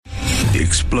The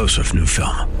explosive new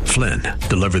film, Flynn,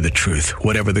 deliver the truth,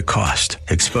 whatever the cost.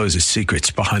 Exposes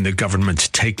secrets behind the government's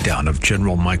takedown of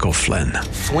General Michael Flynn.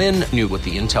 Flynn knew what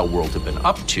the intel world had been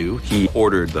up to. He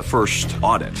ordered the first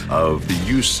audit of the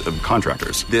use of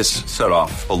contractors. This set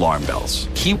off alarm bells.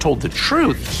 He told the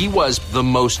truth. He was the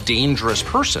most dangerous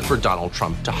person for Donald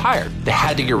Trump to hire. They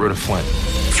had to get rid of Flynn.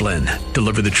 Flynn,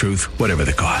 deliver the truth, whatever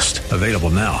the cost. Available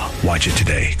now. Watch it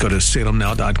today. Go to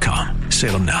salemnow.com.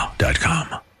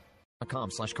 salemnow.com.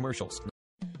 .com/commercials.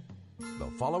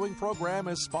 The following program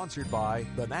is sponsored by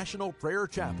the National Prayer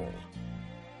Chapel.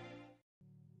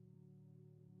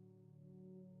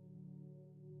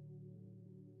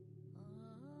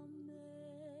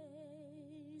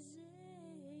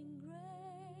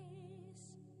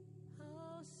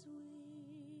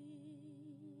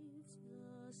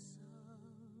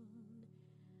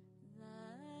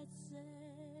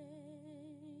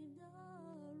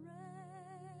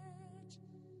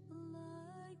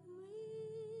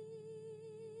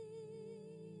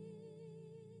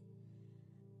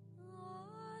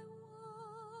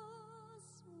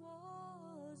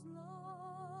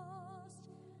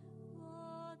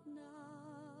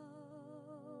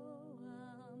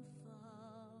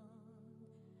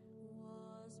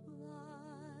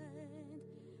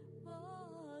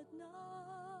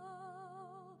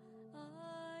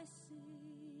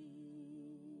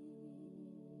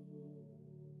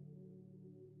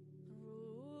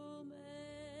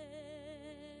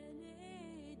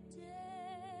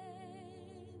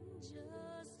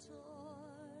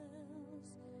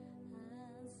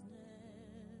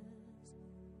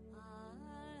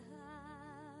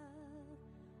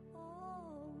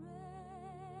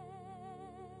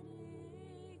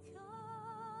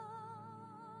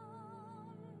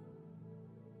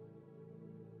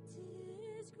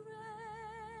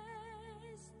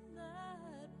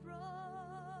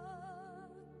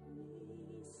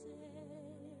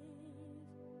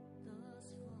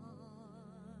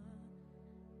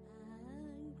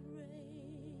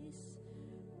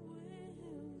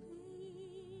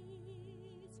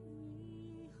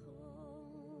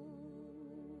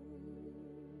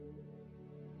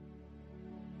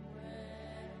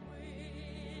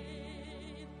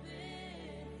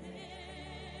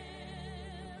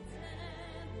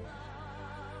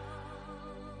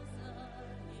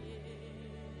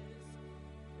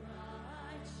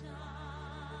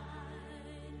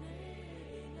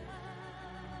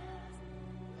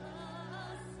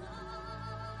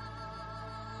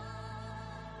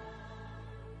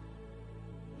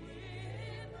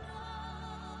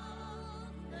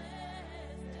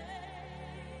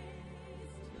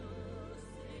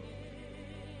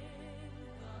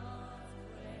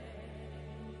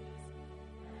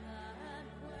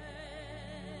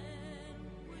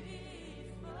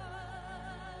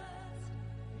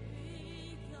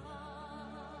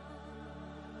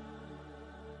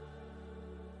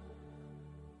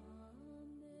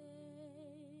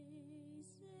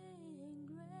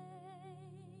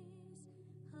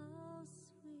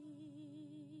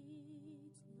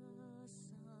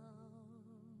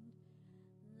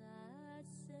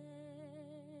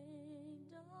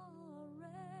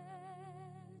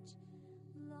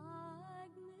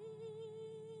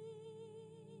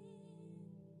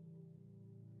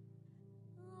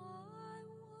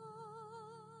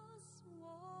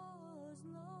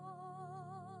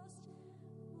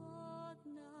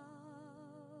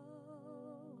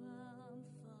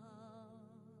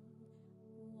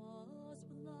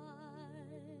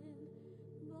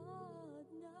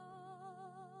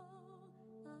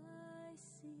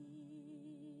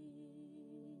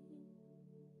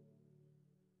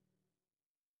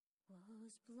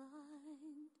 Was blind,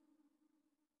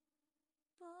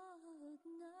 but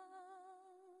now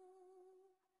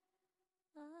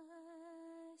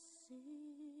I see.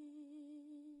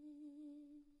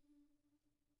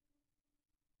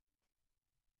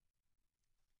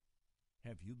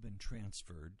 Have you been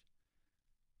transferred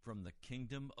from the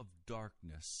kingdom of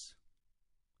darkness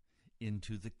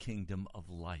into the kingdom of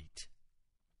light?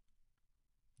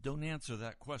 Don't answer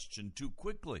that question too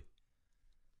quickly.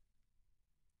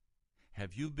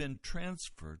 Have you been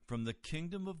transferred from the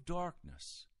kingdom of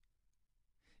darkness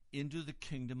into the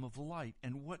kingdom of light?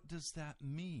 And what does that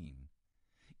mean?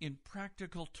 In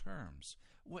practical terms,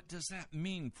 what does that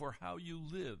mean for how you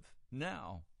live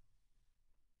now?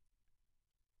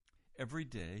 Every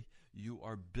day you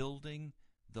are building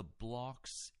the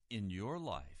blocks in your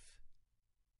life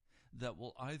that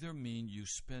will either mean you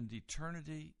spend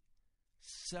eternity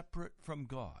separate from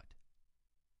God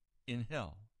in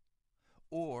hell,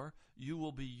 or you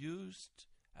will be used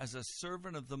as a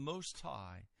servant of the Most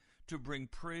High to bring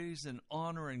praise and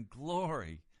honor and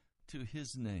glory to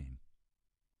his name.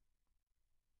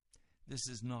 This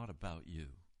is not about you.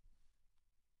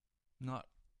 Not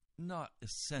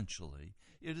essentially.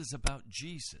 It is about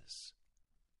Jesus.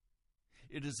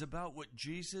 It is about what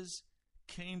Jesus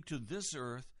came to this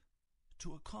earth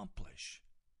to accomplish.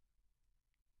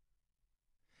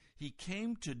 He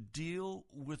came to deal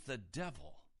with the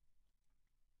devil,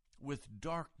 with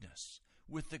darkness,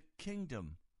 with the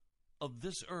kingdom of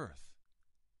this earth,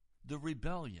 the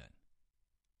rebellion.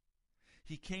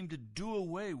 He came to do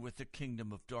away with the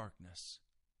kingdom of darkness.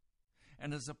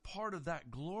 And as a part of that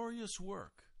glorious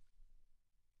work,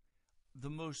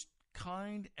 the most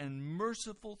kind and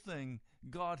merciful thing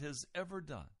God has ever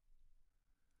done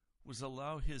was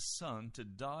allow his Son to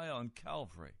die on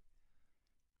Calvary,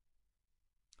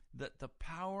 that the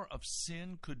power of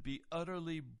sin could be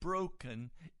utterly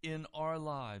broken in our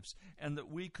lives, and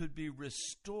that we could be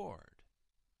restored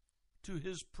to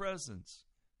his presence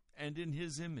and in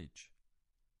his image.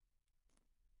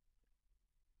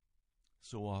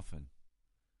 So often,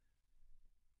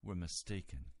 we're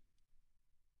mistaken.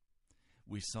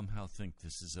 We somehow think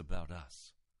this is about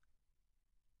us.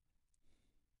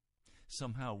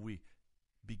 Somehow we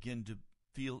begin to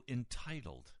feel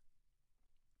entitled.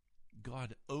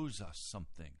 God owes us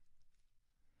something.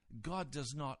 God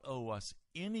does not owe us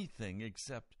anything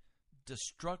except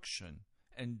destruction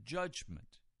and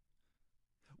judgment.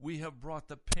 We have brought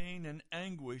the pain and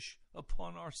anguish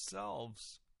upon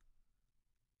ourselves.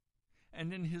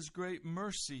 And in his great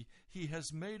mercy, he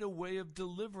has made a way of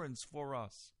deliverance for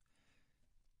us.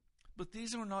 But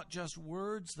these are not just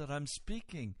words that I'm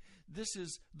speaking. This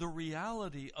is the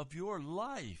reality of your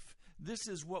life. This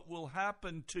is what will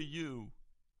happen to you.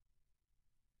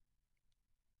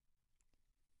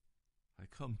 I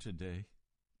come today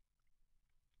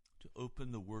to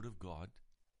open the Word of God,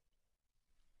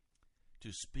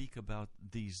 to speak about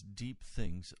these deep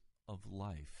things of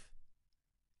life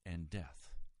and death.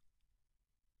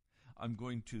 I'm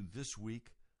going to this week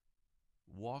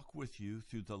walk with you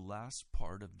through the last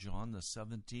part of John, the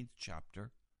 17th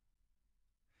chapter.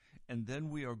 And then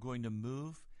we are going to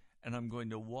move, and I'm going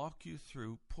to walk you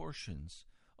through portions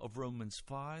of Romans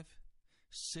 5,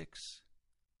 6,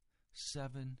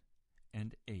 7,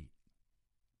 and 8.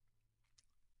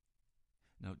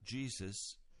 Now,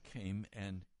 Jesus came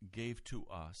and gave to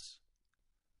us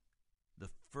the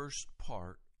first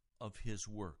part of his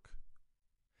work.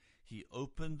 He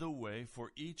opened the way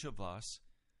for each of us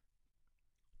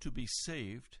to be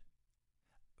saved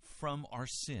from our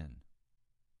sin.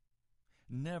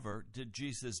 Never did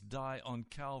Jesus die on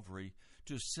Calvary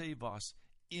to save us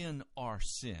in our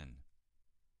sin.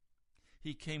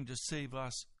 He came to save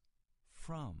us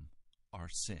from our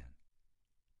sin.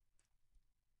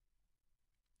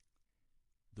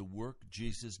 The work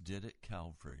Jesus did at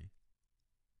Calvary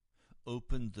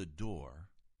opened the door,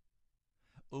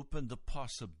 opened the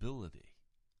possibility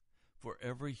for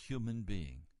every human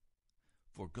being.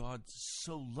 For God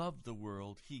so loved the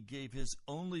world, he gave his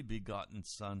only begotten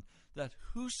Son, that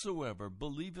whosoever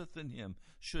believeth in him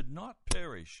should not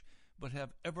perish, but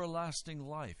have everlasting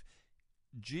life.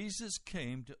 Jesus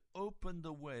came to open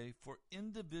the way for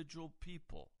individual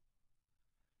people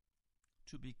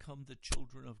to become the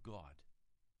children of God.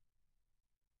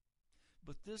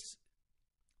 But this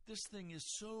thing is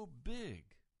so big.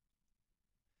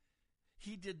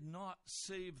 He did not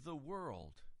save the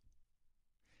world.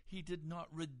 He did not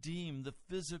redeem the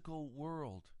physical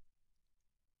world.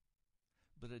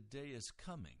 But a day is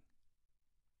coming.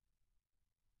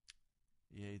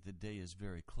 Yea, the day is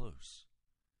very close,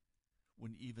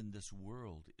 when even this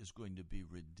world is going to be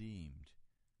redeemed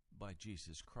by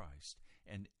Jesus Christ,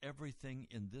 and everything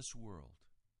in this world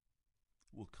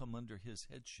will come under his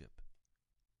headship.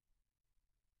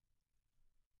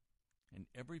 And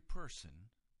every person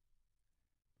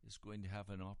is going to have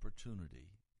an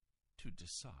opportunity to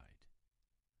decide.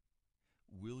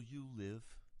 Will you live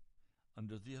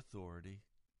under the authority,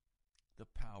 the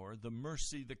power, the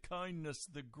mercy, the kindness,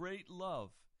 the great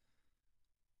love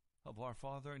of our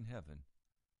Father in heaven?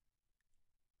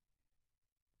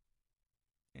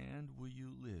 And will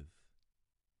you live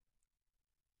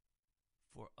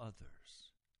for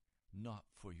others, not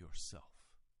for yourself?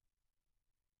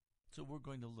 So we're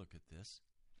going to look at this.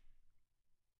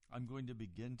 I'm going to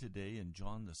begin today in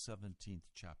John the 17th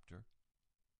chapter.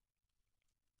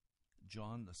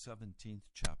 John the 17th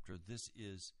chapter. This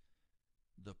is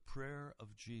the prayer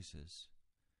of Jesus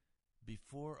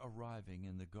before arriving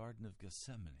in the Garden of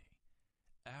Gethsemane,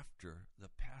 after the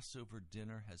Passover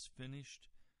dinner has finished.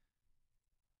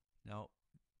 Now,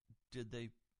 did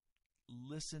they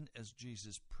listen as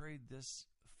Jesus prayed this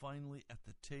finally at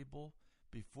the table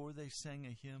before they sang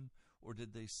a hymn, or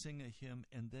did they sing a hymn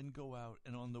and then go out,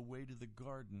 and on the way to the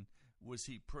garden, was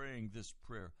he praying this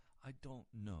prayer? I don't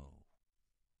know.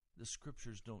 The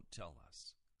scriptures don't tell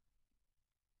us.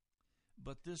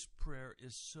 But this prayer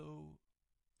is so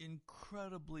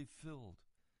incredibly filled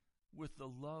with the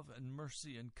love and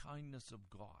mercy and kindness of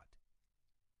God.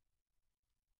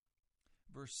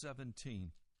 Verse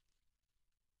 17.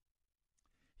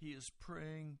 He is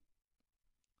praying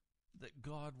that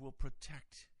God will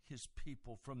protect his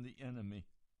people from the enemy.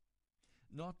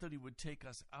 Not that he would take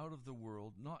us out of the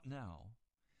world, not now,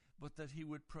 but that he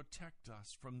would protect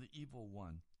us from the evil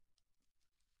one.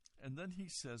 And then he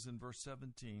says in verse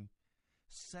 17,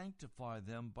 sanctify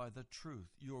them by the truth.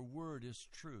 Your word is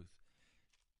truth.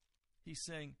 He's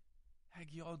saying,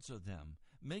 hagiodza them.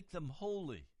 Make them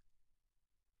holy.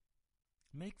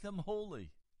 Make them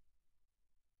holy.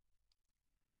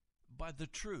 By the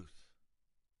truth.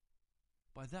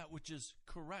 By that which is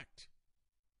correct.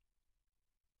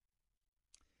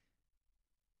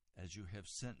 As you have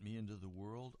sent me into the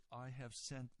world, I have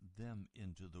sent them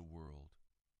into the world.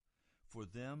 For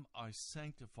them I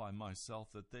sanctify myself,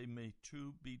 that they may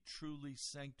too be truly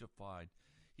sanctified.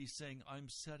 He's saying, I'm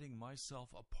setting myself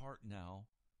apart now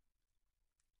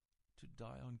to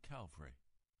die on Calvary,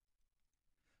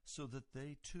 so that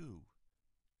they too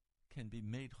can be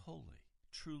made holy,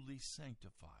 truly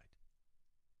sanctified.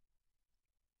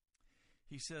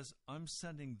 He says, I'm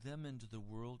sending them into the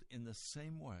world in the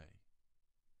same way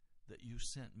that you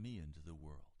sent me into the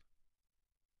world.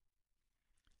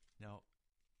 Now,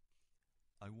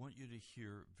 I want you to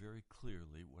hear very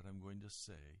clearly what I'm going to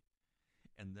say,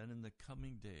 and then in the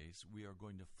coming days, we are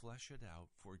going to flesh it out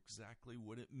for exactly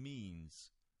what it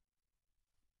means.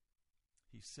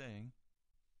 He's saying,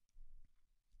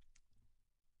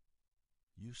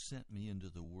 you sent me into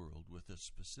the world with a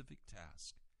specific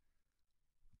task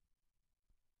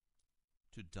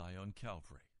to die on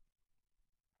Calvary.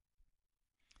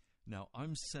 Now,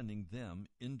 I'm sending them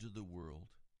into the world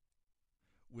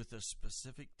with a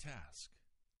specific task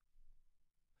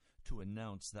to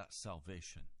announce that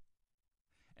salvation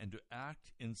and to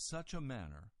act in such a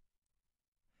manner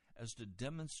as to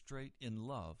demonstrate in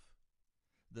love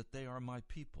that they are my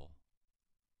people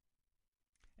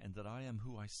and that I am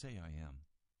who I say I am,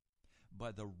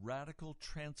 by the radical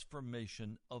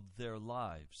transformation of their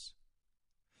lives.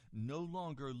 No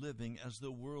longer living as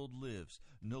the world lives,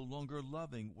 no longer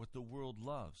loving what the world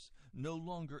loves, no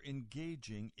longer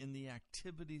engaging in the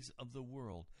activities of the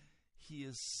world. He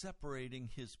is separating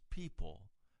his people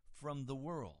from the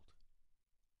world.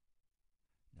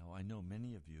 Now, I know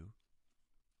many of you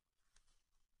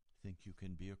think you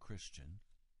can be a Christian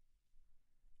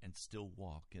and still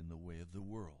walk in the way of the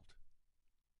world.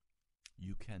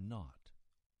 You cannot.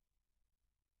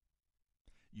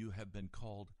 You have been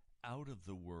called out of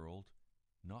the world,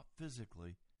 not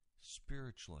physically,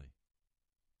 spiritually.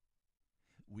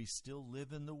 We still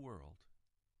live in the world,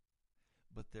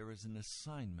 but there is an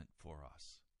assignment for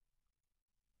us.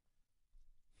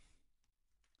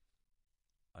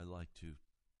 I like to,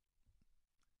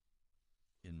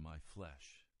 in my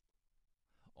flesh,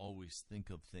 always think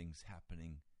of things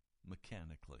happening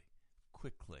mechanically,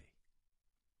 quickly.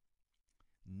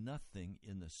 Nothing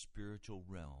in the spiritual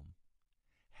realm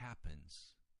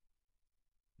happens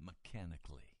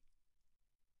mechanically.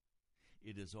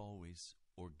 It is always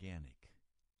organic.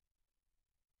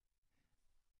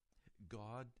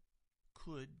 God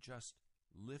could just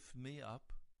lift me up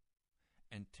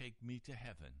and take me to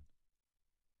heaven.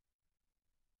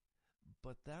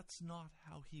 But that's not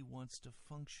how he wants to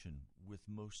function with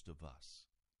most of us.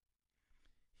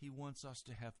 He wants us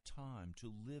to have time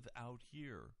to live out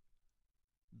here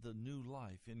the new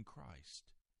life in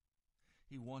Christ.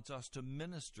 He wants us to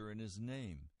minister in his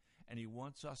name, and he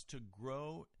wants us to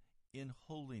grow in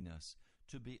holiness,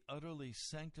 to be utterly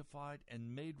sanctified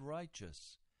and made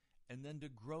righteous, and then to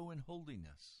grow in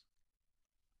holiness.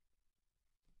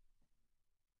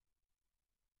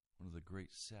 One of the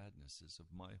great sadnesses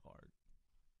of my heart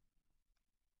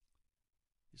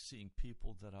is seeing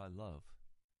people that I love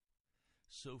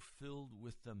so filled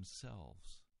with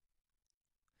themselves,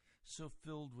 so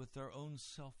filled with their own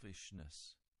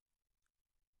selfishness,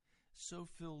 so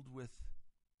filled with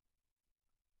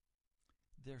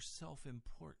their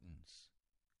self-importance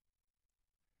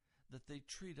that they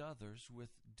treat others with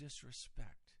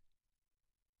disrespect.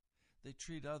 They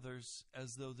treat others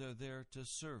as though they're there to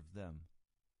serve them.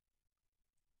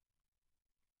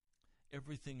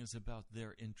 Everything is about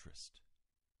their interest,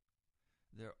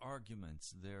 their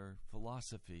arguments, their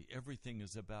philosophy. Everything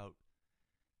is about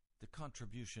the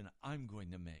contribution I'm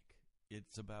going to make.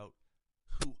 It's about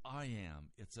who I am.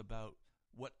 It's about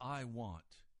what I want.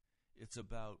 It's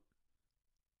about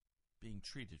being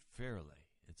treated fairly.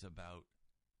 It's about,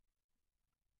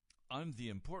 I'm the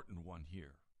important one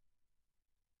here.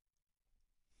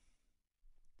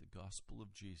 The gospel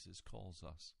of Jesus calls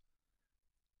us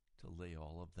to lay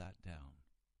all of that down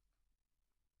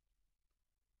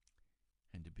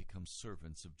and to become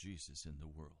servants of Jesus in the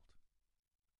world.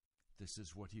 This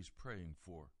is what he's praying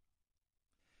for.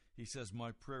 He says,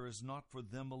 my prayer is not for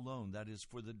them alone, that is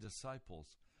for the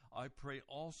disciples. I pray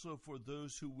also for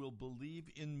those who will believe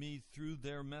in me through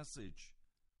their message,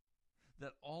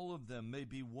 that all of them may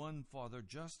be one, Father,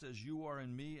 just as you are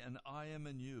in me and I am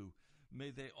in you.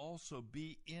 May they also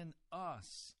be in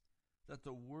us, that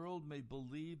the world may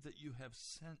believe that you have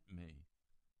sent me.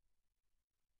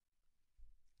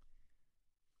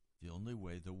 The only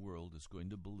way the world is going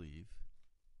to believe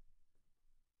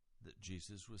that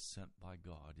Jesus was sent by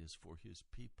God is for his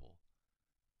people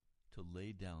to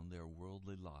lay down their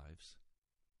worldly lives,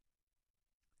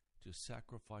 to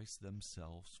sacrifice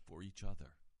themselves for each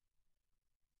other,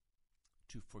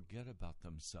 to forget about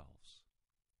themselves,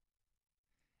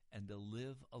 and to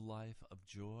live a life of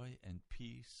joy and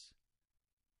peace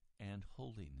and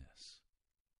holiness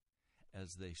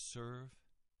as they serve,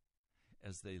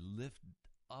 as they lift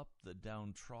up the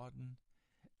downtrodden,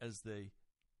 as they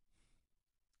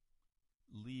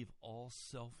leave all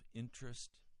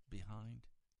self-interest behind.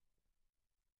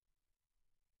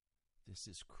 This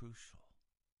is crucial.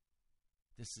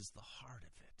 This is the heart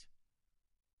of it.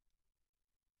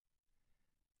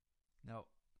 Now,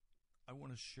 I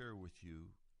want to share with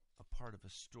you a part of a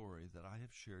story that I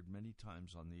have shared many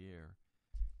times on the air.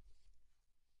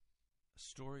 A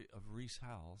story of Rees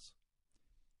Howells,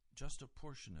 just a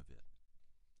portion of it.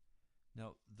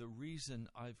 Now, the reason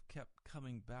I've kept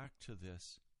coming back to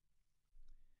this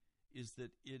is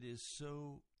that it is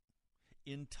so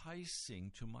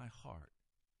enticing to my heart.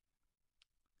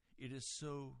 It is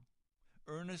so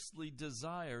earnestly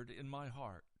desired in my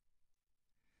heart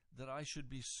that I should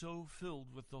be so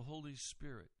filled with the Holy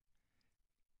Spirit,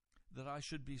 that I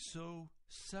should be so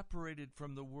separated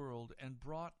from the world and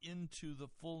brought into the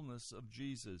fullness of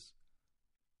Jesus.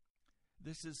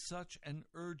 This is such an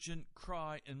urgent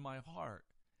cry in my heart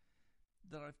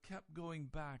that I've kept going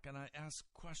back, and I ask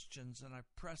questions and I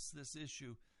press this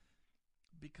issue,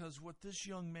 because what this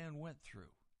young man went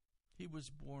through, he was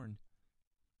born,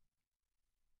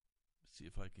 see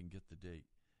if I can get the date,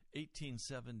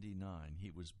 1879 he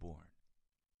was born.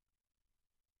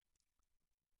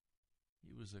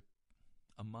 He was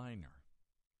a miner,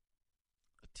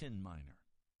 a tin miner.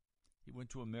 He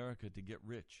went to America to get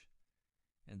rich,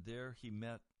 and there he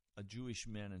met a Jewish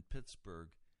man in Pittsburgh,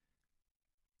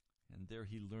 and there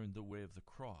he learned the way of the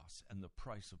cross and the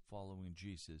price of following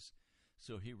Jesus.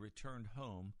 So he returned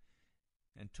home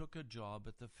and took a job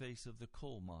at the face of the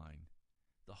coal mine,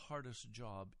 the hardest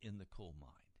job in the coal mine.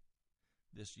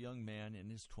 This young man in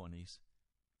his 20s,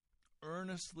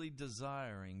 earnestly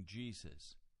desiring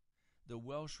Jesus. The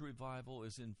Welsh revival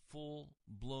is in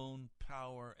full-blown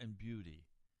power and beauty,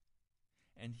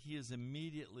 and he is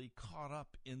immediately caught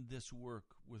up in this work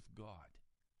with God.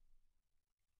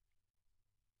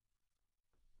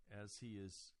 As he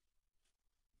is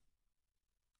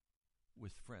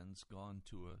with friends gone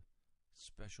to a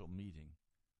special meeting,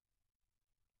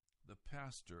 the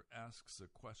pastor asks a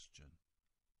question,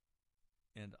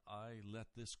 and I let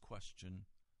this question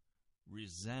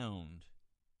resound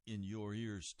in your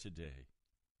ears today.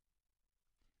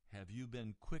 Have you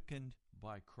been quickened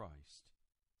by Christ?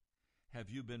 Have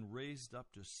you been raised up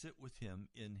to sit with him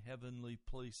in heavenly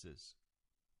places?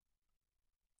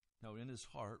 Now, in his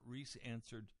heart, Rees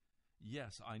answered,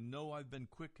 yes, I know I've been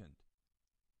quickened,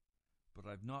 but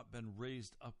I've not been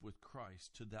raised up with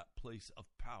Christ to that place of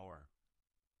power.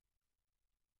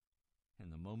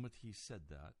 And the moment he said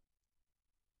that,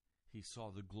 he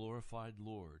saw the glorified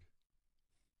Lord,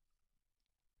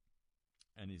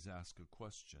 and he's asked a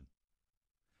question.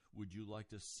 Would you like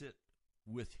to sit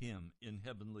with him in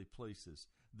heavenly places?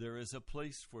 There is a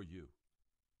place for you.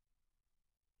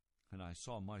 And I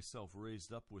saw myself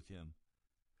raised up with him.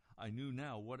 I knew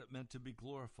now what it meant to be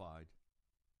glorified.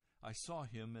 I saw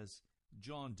him as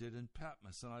John did in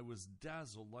Patmos, and I was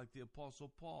dazzled like the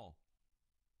Apostle Paul.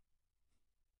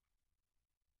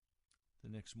 The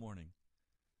next morning,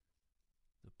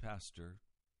 the pastor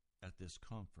at this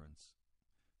conference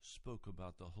spoke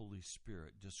about the Holy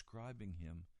Spirit, describing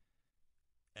him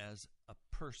as a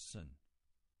person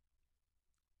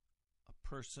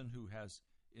who has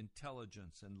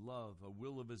intelligence and love, a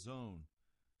will of his own.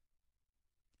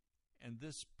 And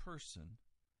this person,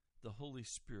 the Holy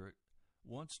Spirit,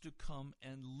 wants to come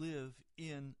and live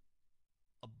in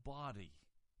a body,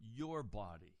 your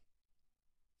body.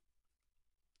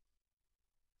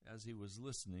 As he was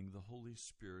listening, the Holy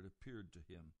Spirit appeared to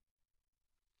him.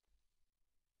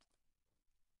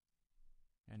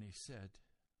 And he said,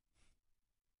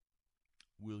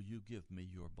 "Will you give me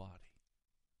your body?"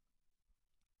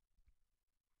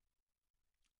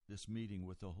 This meeting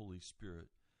with the Holy Spirit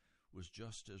was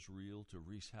just as real to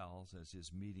Rees Howells as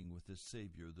his meeting with his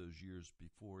Savior those years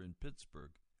before in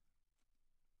Pittsburgh.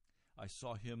 I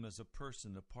saw him as a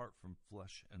person apart from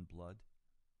flesh and blood.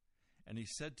 And he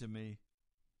said to me,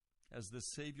 "As the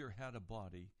Savior had a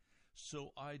body,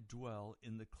 so I dwell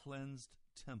in the cleansed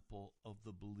temple of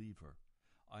the believer.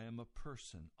 I am a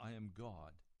person. I am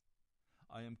God.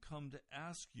 I am come to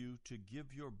ask you to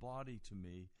give your body to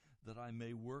me that I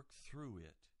may work through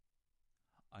it.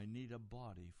 I need a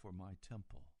body for my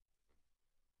temple."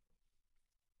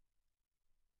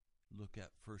 Look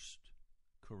at 1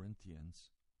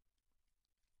 Corinthians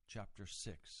chapter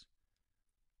 6,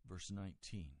 verse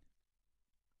 19.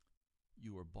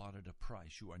 You are bought at a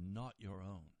price. You are not your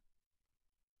own.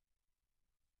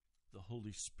 The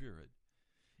Holy Spirit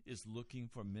is looking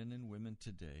for men and women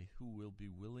today who will be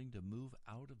willing to move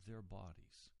out of their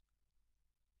bodies.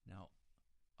 Now,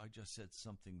 I just said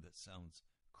something that sounds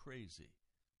crazy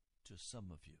to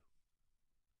some of you.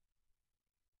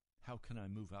 How can I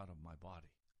move out of my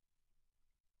body?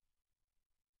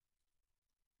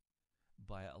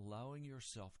 By allowing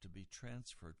yourself to be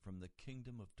transferred from the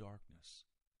kingdom of darkness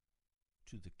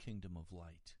to the kingdom of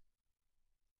light.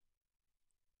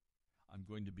 I'm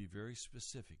going to be very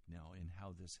specific now in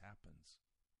how this happens.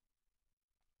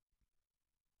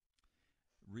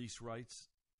 Rees writes,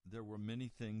 "There were many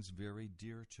things very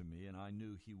dear to me, and I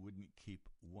knew he wouldn't keep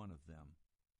one of them.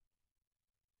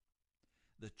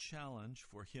 The challenge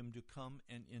for him to come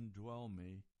and indwell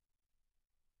me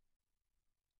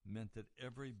meant that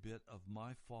every bit of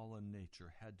my fallen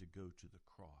nature had to go to the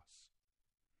cross.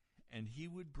 And he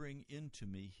would bring into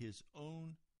me his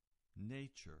own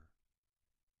nature,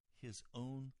 his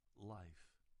own life.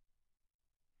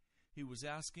 He was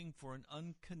asking for an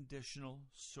unconditional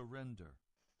surrender.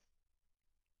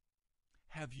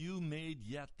 Have you made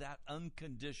yet that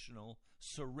unconditional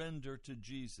surrender to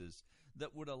Jesus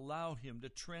that would allow him to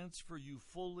transfer you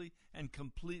fully and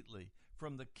completely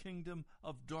from the kingdom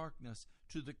of darkness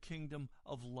to the kingdom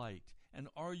of light? And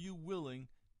are you willing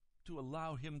to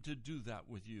allow him to do that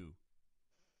with you?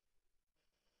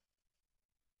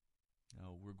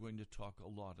 Now, we're going to talk a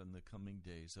lot in the coming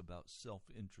days about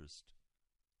self-interest.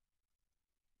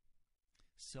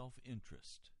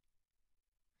 Self-interest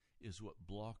is what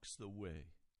blocks the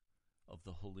way of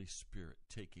the Holy Spirit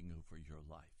taking over your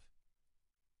life.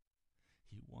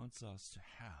 He wants us to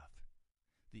have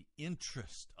the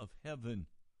interest of heaven.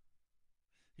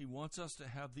 He wants us to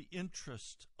have the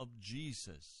interest of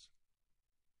Jesus,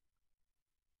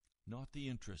 not the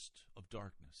interest of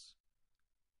darkness,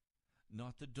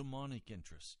 not the demonic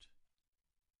interest,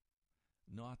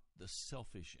 not the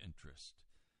selfish interest,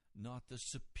 not the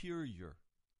superior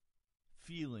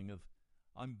feeling of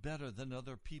I'm better than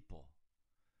other people.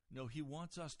 No, he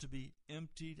wants us to be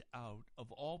emptied out of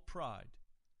all pride,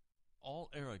 all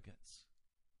arrogance,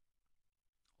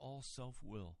 all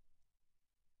self-will.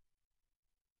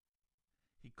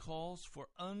 He calls for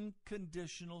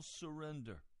unconditional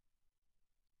surrender.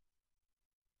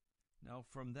 Now,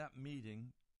 from that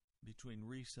meeting between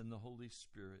Rees and the Holy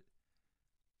Spirit,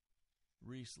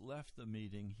 Rees left the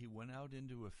meeting. He went out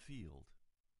into a field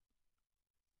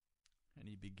and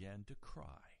he began to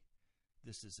cry.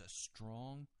 This is a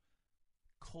strong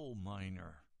coal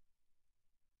miner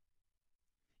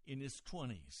in his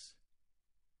 20s.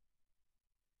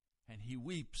 And he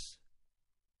weeps.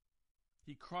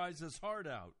 He cries his heart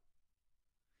out.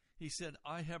 He said,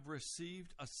 I have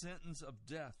received a sentence of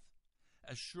death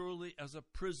as surely as a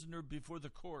prisoner before the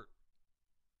court.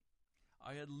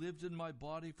 I had lived in my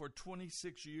body for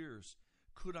 26 years.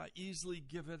 Could I easily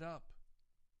give it up?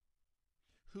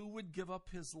 Who would give up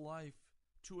his life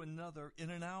to another in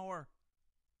an hour?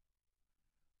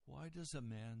 Why does a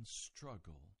man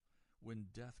struggle when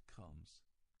death comes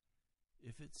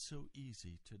if it's so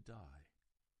easy to die?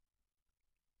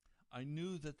 I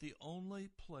knew that the only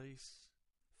place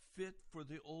fit for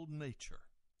the old nature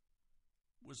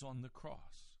was on the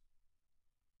cross.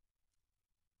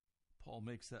 Paul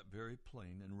makes that very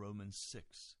plain in Romans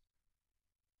 6,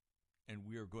 and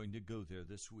we are going to go there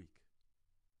this week.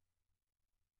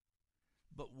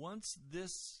 But once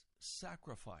this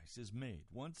sacrifice is made,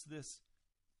 once this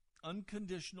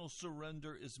unconditional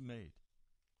surrender is made,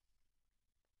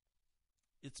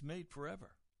 it's made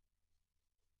forever.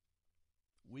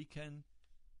 We can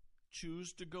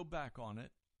choose to go back on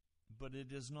it, But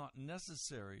it is not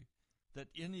necessary that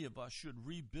any of us should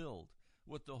rebuild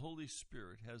what the Holy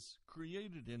Spirit has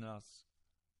created in us.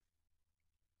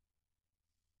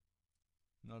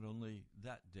 Not only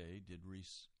that day did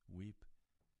Reese weep,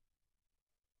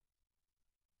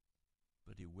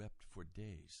 but he wept for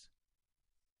days.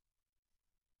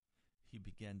 He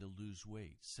began to lose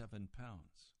weight, 7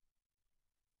 pounds.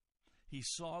 He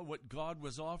saw what God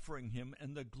was offering him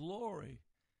and the glory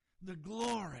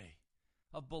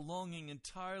of belonging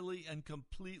entirely and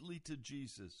completely to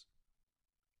Jesus.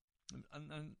 And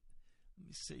let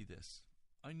me say this.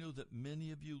 I know that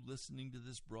many of you listening to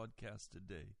this broadcast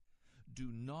today do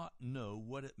not know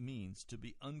what it means to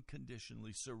be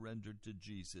unconditionally surrendered to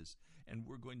Jesus. And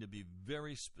we're going to be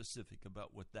very specific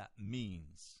about what that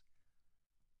means.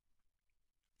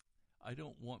 I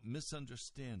don't want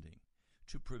misunderstanding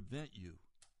to prevent you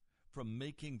from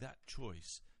making that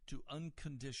choice to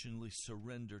unconditionally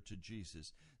surrender to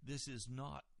Jesus. This is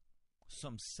not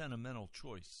some sentimental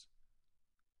choice.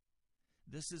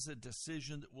 This is a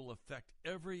decision that will affect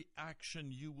every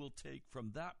action you will take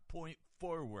from that point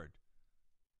forward.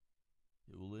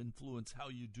 It will influence how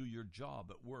you do your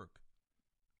job at work.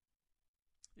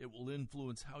 It will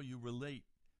influence how you relate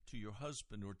to your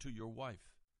husband or to your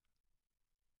wife.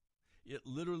 It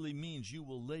literally means you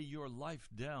will lay your life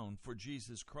down for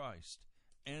Jesus Christ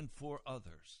and for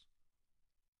others.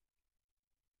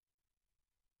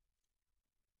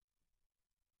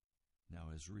 Now,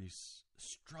 as Reese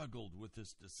struggled with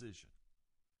this decision,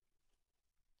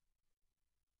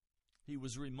 he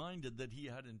was reminded that he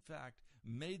had, in fact,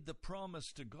 made the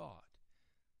promise to God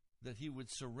that he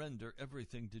would surrender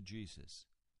everything to Jesus,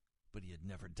 but he had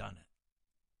never done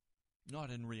it. Not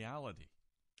in reality.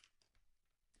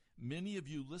 Many of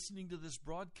you listening to this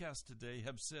broadcast today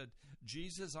have said,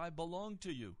 Jesus, I belong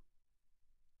to you.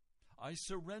 I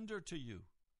surrender to you.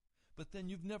 But then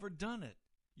you've never done it.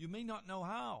 You may not know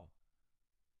how,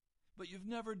 but you've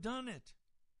never done it.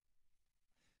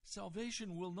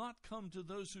 Salvation will not come to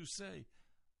those who say,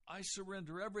 I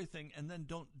surrender everything, and then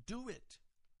don't do it.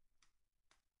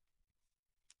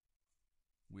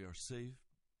 We are saved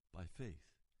by faith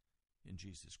in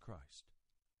Jesus Christ,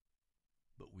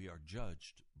 but we are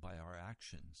judged by our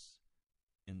actions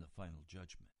in the final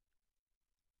judgment.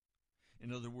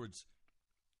 In other words,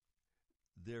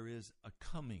 there is a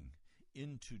coming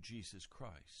into Jesus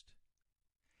Christ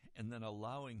and then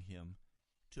allowing him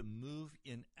to move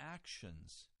in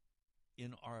actions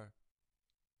in our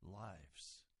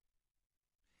lives.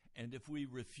 And if we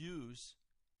refuse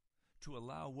to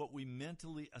allow what we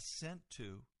mentally assent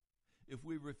to, if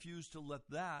we refuse to let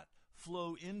that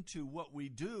flow into what we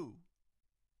do,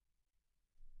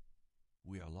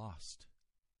 we are lost.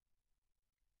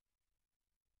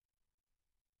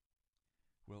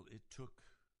 Well, it took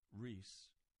Reese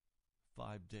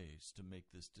 5 days to make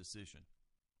this decision.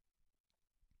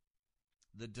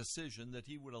 The decision that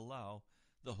he would allow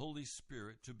the Holy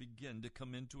Spirit to begin to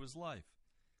come into his life.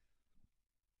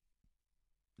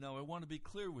 Now, I want to be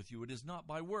clear with you. It is not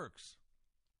by works.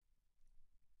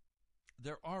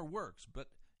 There are works, but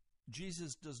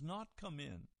Jesus does not come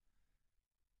in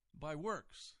by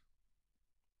works.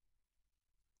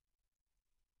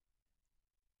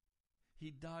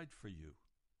 He died for you.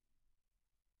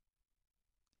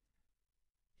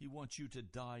 He wants you to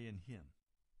die in him.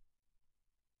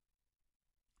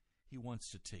 He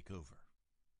wants to take over.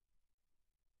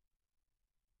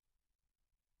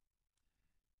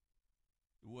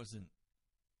 It wasn't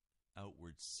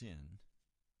outward sin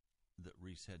that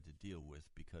Reese had to deal with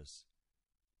because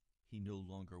he no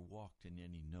longer walked in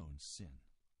any known sin.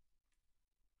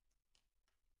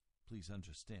 Please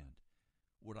understand,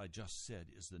 what I just said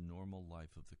is the normal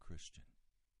life of the Christian.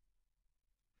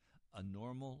 A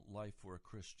normal life for a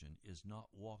Christian is not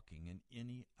walking in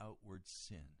any outward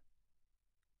sin.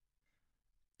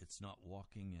 It's not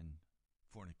walking in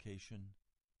fornication.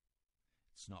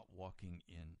 It's not walking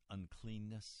in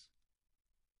uncleanness.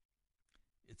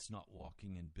 It's not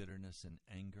walking in bitterness and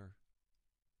anger.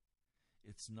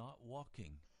 It's not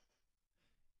walking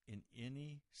in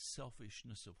any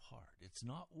selfishness of heart. It's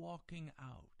not walking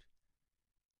out.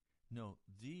 No,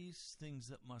 these things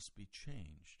that must be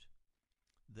changed,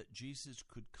 that Jesus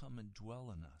could come and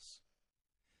dwell in us,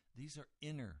 these are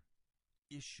inner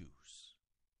issues.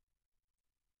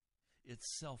 It's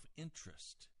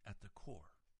self-interest at the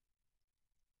core.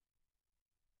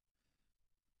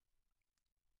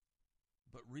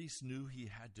 But Reese knew he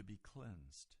had to be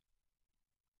cleansed.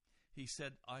 He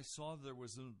said, I saw there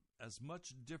was as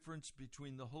much difference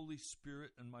between the Holy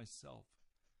Spirit and myself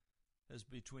as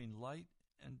between light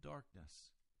and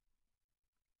darkness.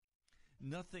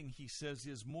 Nothing, he says,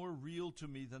 is more real to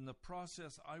me than the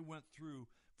process I went through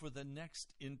for the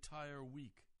next entire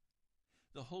week.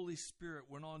 The Holy Spirit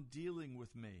went on dealing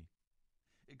with me,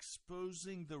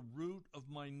 exposing the root of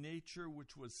my nature,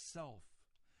 which was self.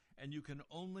 And you can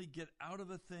only get out of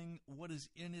a thing what is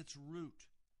in its root.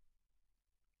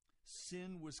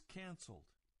 Sin was canceled.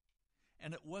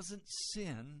 And it wasn't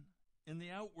sin in the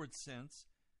outward sense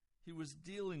he was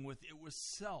dealing with. It was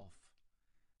self,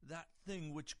 that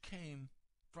thing which came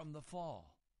from the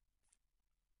fall.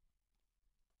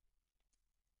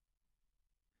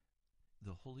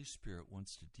 The Holy Spirit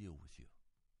wants to deal with you.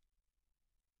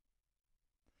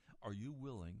 Are you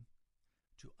willing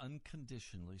to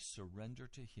unconditionally surrender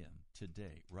to him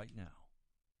today, right now?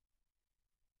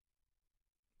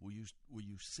 Will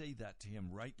you say that to him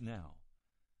right now?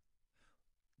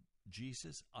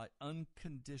 Jesus, I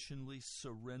unconditionally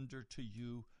surrender to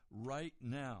you right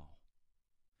now.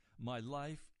 My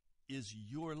life is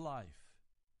your life.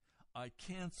 I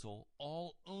cancel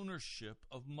all ownership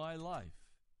of my life.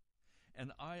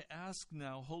 And I ask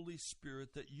now, Holy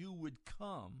Spirit, that you would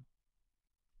come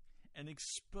and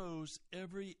expose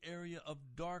every area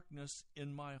of darkness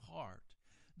in my heart,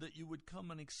 that you would come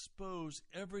and expose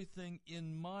everything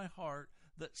in my heart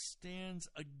that stands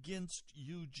against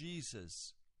you,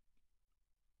 Jesus.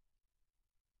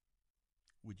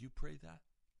 Would you pray that?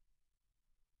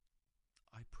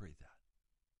 I pray that.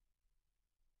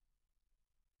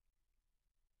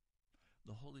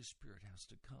 The Holy Spirit has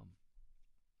to come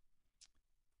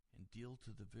and deal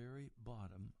to the very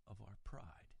bottom of our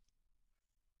pride,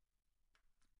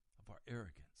 of our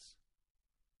arrogance,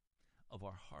 of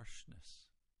our harshness.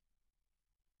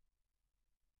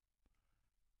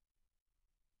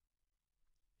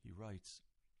 He writes,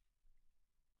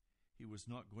 he was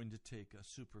not going to take a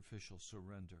superficial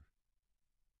surrender.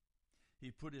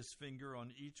 He put his finger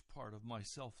on each part of my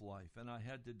self-life, and I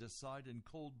had to decide in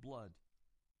cold blood.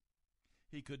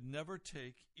 He could never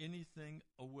take anything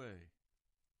away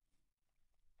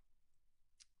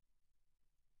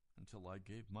until I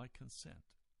gave my consent.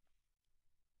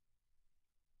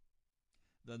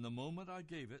 Then the moment I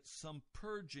gave it, some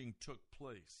purging took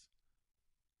place.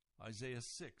 Isaiah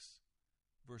 6,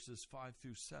 verses 5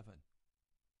 through 7.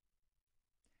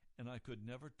 And I could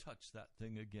never touch that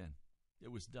thing again.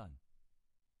 It was done.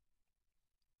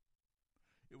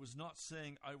 It was not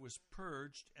saying I was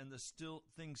purged and the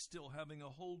thing still having a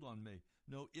hold on me.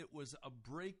 No, it was a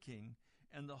breaking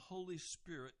and the Holy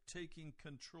Spirit taking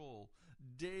control.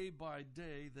 Day by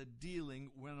day, the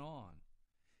dealing went on.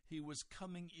 He was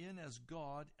coming in as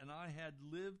God, and I had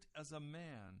lived as a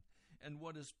man. And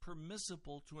what is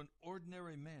permissible to an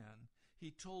ordinary man,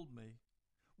 he told me,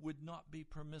 would not be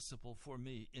permissible for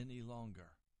me any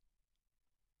longer.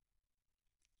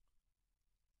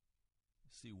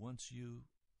 See, once you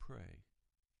pray,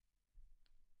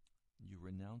 you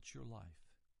renounce your life,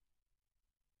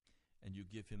 and you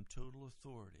give him total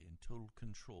authority and total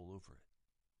control over it,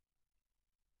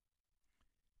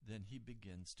 then he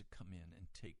begins to come in and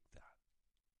take that.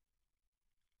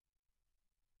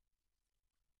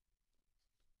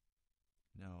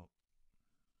 Now,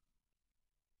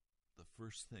 the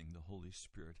first thing the Holy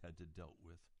Spirit had to deal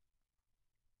with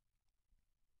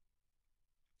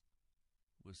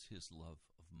was his love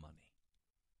of money.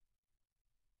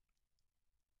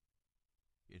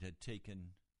 It had taken,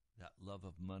 that love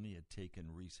of money had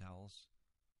taken Rees Howells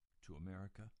to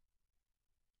America.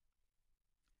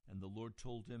 And the Lord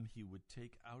told him he would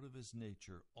take out of his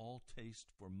nature all taste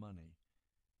for money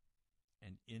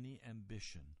and any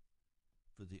ambition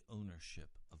for the ownership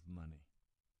of money.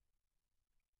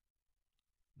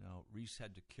 Now, Rees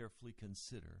had to carefully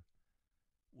consider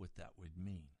what that would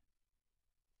mean.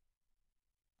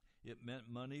 It meant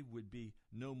money would be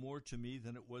no more to me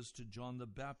than it was to John the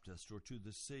Baptist or to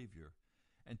the Savior.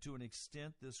 And to an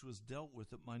extent, this was dealt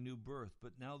with at my new birth.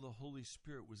 But now the Holy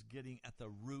Spirit was getting at the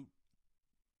root.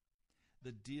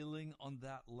 The dealing on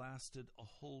that lasted a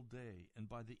whole day. And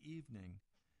by the evening,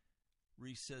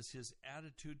 Rees says his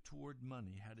attitude toward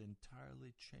money had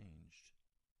entirely changed.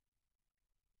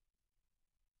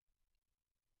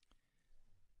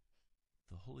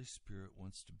 The Holy Spirit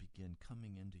wants to begin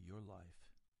coming into your life.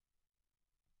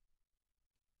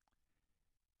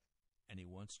 And he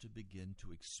wants to begin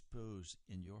to expose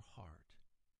in your heart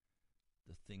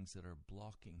the things that are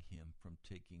blocking him from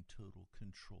taking total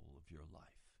control of your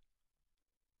life.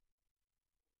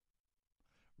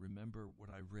 Remember what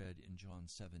I read in John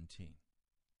 17.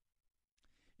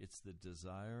 It's the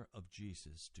desire of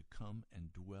Jesus to come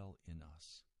and dwell in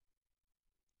us.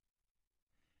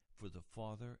 For the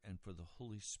Father and for the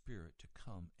Holy Spirit to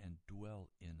come and dwell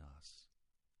in us.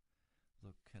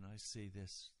 Look, can I say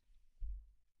this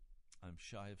I'm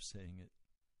shy of saying it,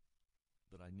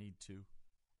 but I need to.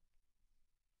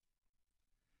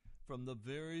 From the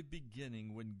very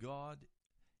beginning, when God,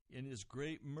 in His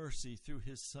great mercy through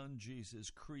His Son Jesus,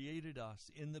 created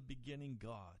us, in the beginning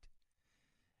God,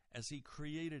 as He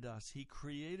created us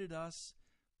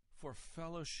for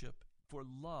fellowship, for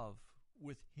love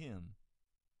with Him.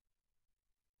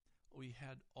 We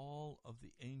had all of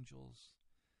the angels.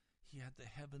 He had the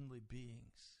heavenly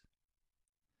beings.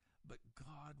 But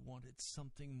God wanted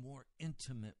something more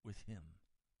intimate with Him.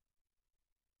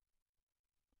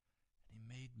 And He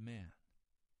made man.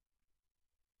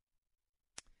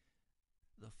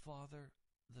 The Father,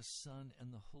 the Son,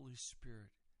 and the Holy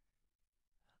Spirit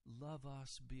love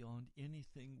us beyond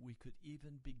anything we could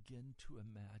even begin to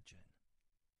imagine.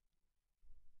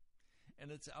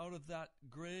 And it's out of that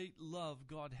great love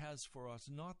God has for us,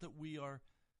 not that we are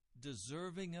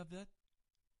deserving of it.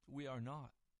 We are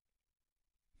not.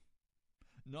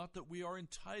 Not that we are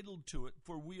entitled to it,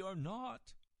 for we are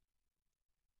not.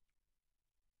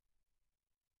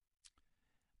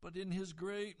 But in His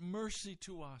great mercy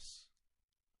to us,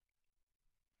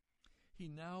 He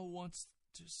now wants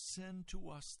to send to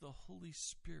us the Holy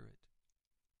Spirit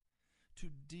to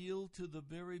deal to the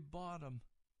very bottom,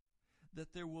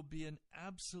 that there will be an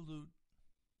absolute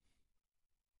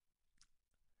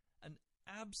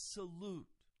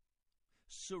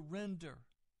surrender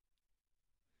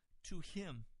to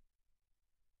Him,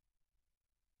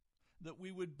 that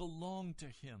we would belong to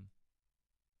Him,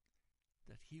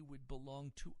 that He would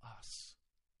belong to us.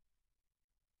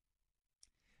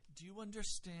 Do you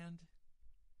understand?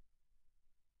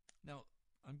 Now,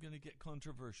 I'm going to get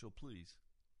controversial, please.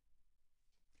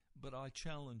 But I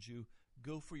challenge you,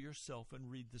 go for yourself and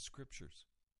read the Scriptures.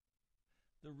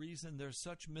 The reason there's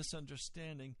such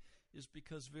misunderstanding is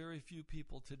because very few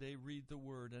people today read the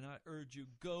Word, and I urge you,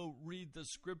 go read the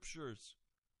Scriptures.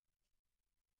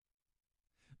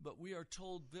 But we are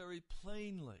told very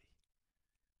plainly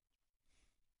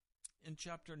in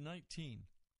chapter 19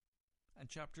 and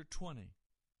chapter 20,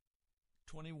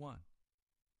 21,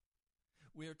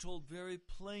 we are told very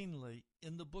plainly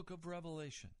in the book of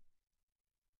Revelation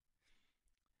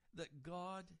that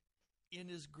God, in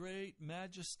His great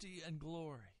majesty and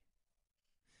glory,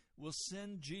 will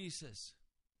send Jesus,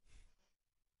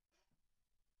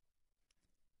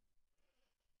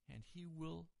 and He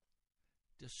will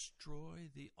destroy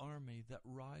the army that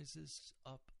rises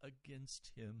up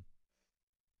against Him.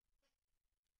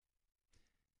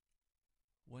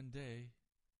 One day,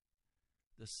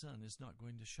 the sun is not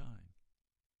going to shine.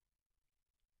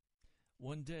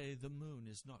 One day, the moon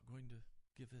is not going to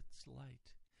give its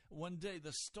light. One day,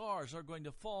 the stars are going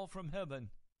to fall from heaven.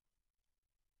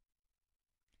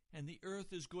 And the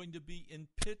earth is going to be in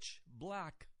pitch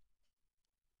black.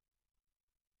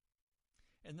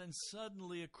 And then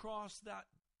suddenly across that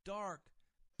dark,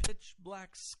 pitch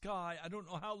black sky, I don't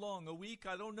know how long, a week,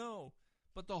 I don't know,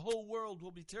 but the whole world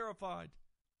will be terrified.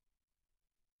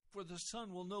 For the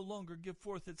sun will no longer give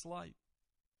forth its light,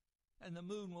 and the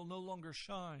moon will no longer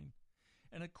shine.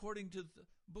 And according to the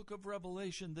book of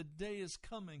Revelation, the day is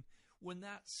coming when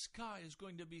that sky is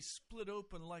going to be split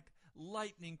open like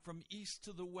lightning from east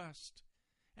to the west.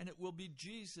 And it will be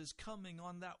Jesus coming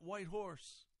on that white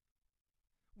horse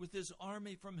with His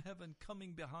army from heaven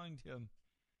coming behind Him.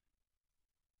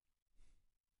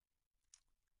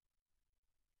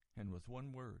 And with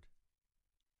one word,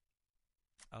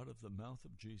 out of the mouth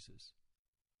of Jesus,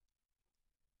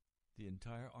 the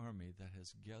entire army that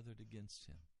has gathered against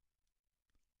Him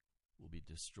will be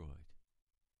destroyed.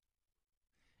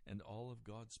 And all of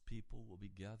God's people will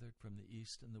be gathered from the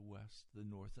east and the west, the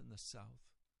north and the south.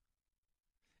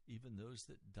 Even those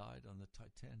that died on the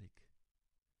Titanic,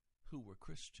 who were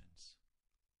Christians,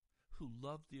 who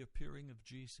loved the appearing of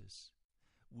Jesus.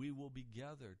 We will be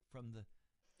gathered from the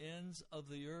ends of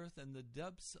the earth and the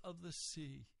depths of the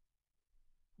sea.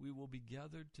 We will be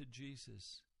gathered to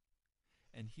Jesus,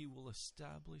 and He will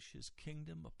establish His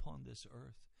kingdom upon this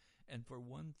earth. And for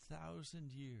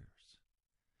 1,000 years,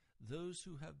 those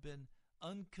who have been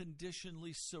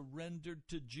unconditionally surrendered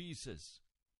to Jesus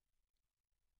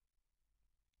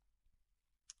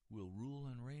will rule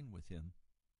and reign with Him.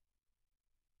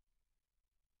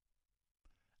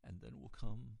 And then will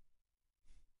come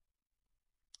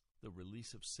the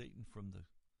release of Satan from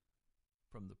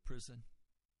the prison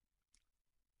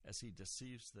as he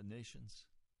deceives the nations,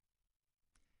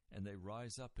 and they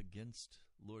rise up against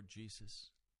Lord Jesus.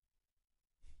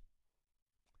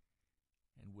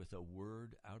 And with a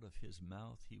word out of His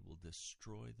mouth, He will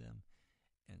destroy them.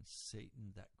 And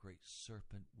Satan, that great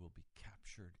serpent, will be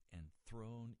captured and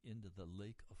thrown into the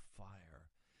lake of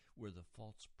fire, where the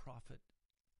false prophet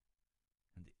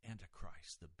and the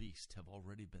Antichrist, the beast, have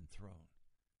already been thrown.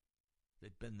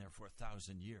 They've been there for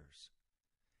 1,000 years.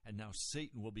 And now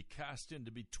Satan will be cast in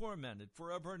to be tormented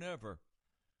forever and ever.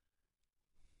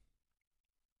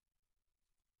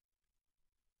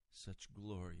 Such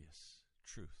glorious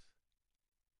truth.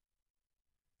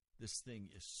 This thing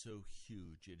is so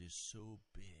huge. It is so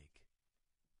big.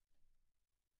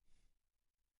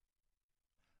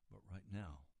 But right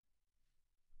now,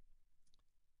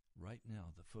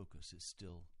 the focus is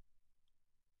still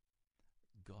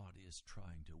God is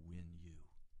trying to win you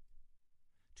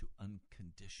to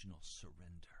unconditional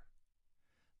surrender,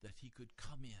 that he could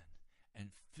come in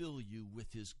and fill you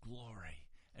with his glory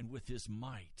and with his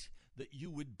might, that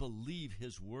you would believe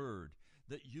his word,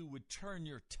 that you would turn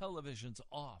your televisions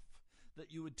off,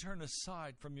 that you would turn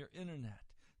aside from your internet,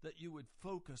 that you would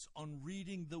focus on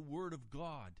reading the word of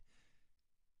God,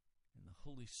 and the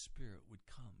Holy Spirit would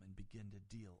come and begin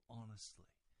to deal honestly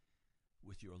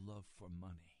with your love for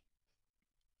money,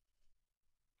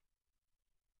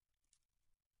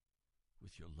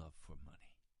 with your love for money.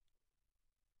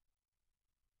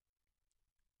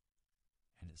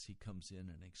 And as he comes in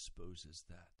and exposes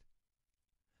that,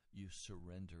 you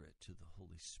surrender it to the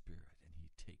Holy Spirit and he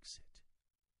takes it.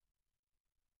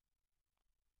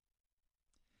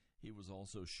 He was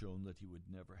also shown that he would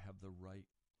never have the right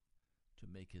to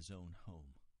make his own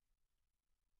home,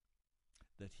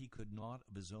 that he could not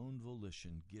of his own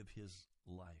volition give his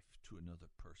life to another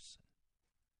person.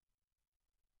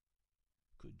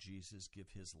 Could Jesus give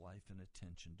his life and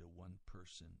attention to one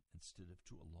person instead of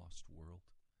to a lost world?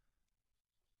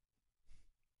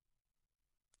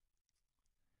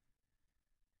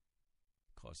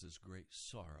 Causes great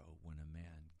sorrow when a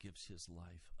man gives his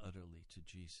life utterly to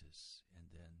Jesus and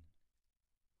then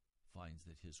finds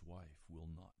that his wife will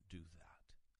not do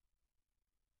that.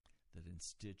 That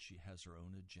instead she has her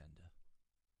own agenda,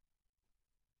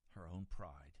 her own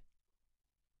pride,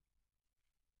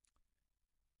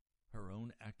 her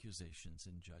own accusations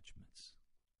and judgments.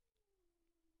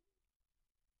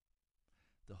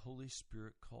 The Holy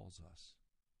Spirit calls us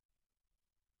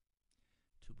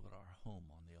to put our home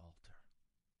on the altar.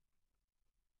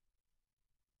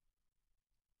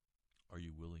 Are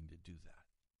you willing to do that?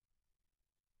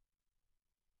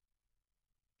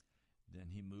 Then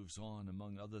he moves on.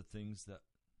 Among other things that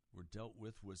were dealt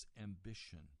with was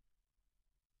ambition.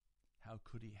 How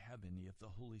could he have any if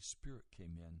the Holy Spirit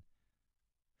came in?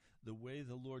 The way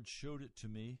the Lord showed it to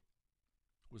me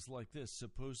was like this.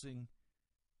 Supposing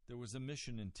there was a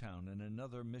mission in town and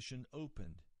another mission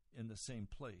opened in the same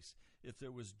place. If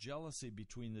there was jealousy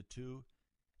between the two,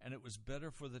 and it was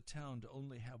better for the town to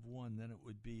only have one, then it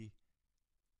would be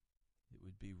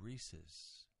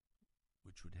Reese's,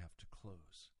 which would have to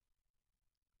close.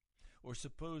 Or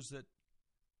suppose that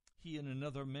he and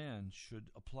another man should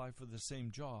apply for the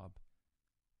same job.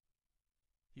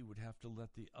 He would have to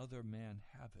let the other man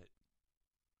have it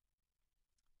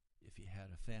if he had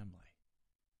a family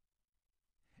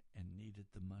and needed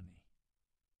the money.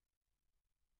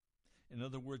 In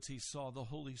other words, he saw the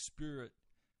Holy Spirit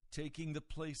taking the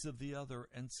place of the other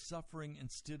and suffering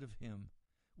instead of him.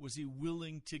 Was he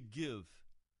willing to give,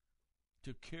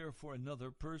 to care for another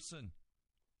person,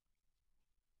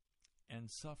 and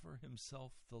suffer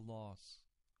himself the loss?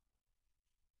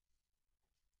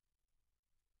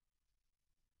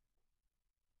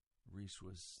 Reese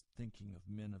was thinking of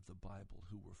men of the Bible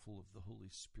who were full of the Holy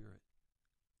Spirit.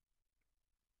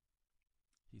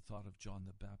 He thought of John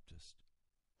the Baptist.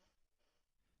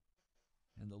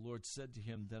 And the Lord said to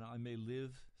him, "That I may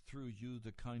live through you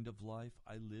the kind of life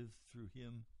I lived through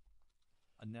him."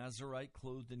 A Nazarite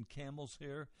clothed in camel's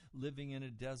hair, living in a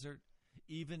desert.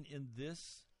 Even in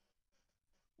this,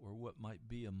 or what might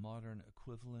be a modern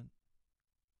equivalent,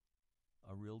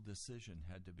 a real decision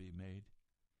had to be made.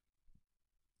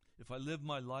 If I live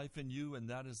my life in you and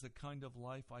that is the kind of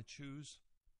life I choose,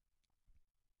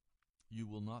 you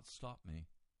will not stop me,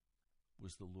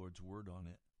 was the Lord's word on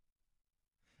it.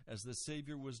 As the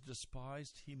Savior was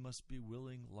despised, he must be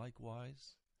willing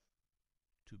likewise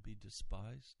to be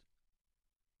despised.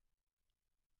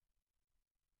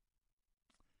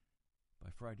 By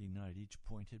Friday night, each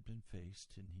point had been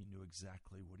faced, and he knew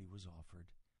exactly what he was offered.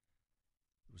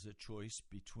 It was a choice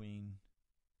between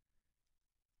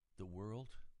the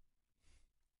world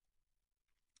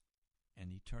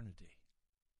and eternity.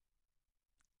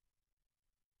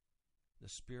 The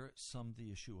Spirit summed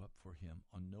the issue up for him.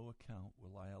 On no account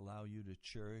will I allow you to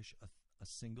cherish a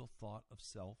single thought of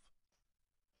self,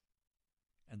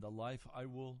 and the life I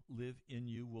will live in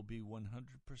you will be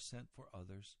 100% for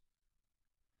others.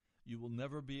 You will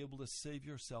never be able to save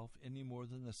yourself any more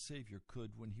than the Savior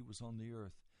could when he was on the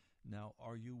earth. Now,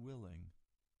 are you willing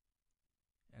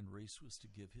And Reese was to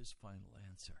give his final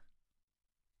answer.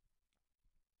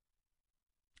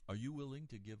 Are you willing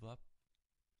to give up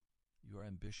your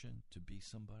ambition to be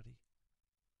somebody?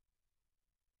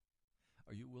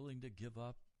 Are you willing to give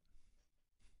up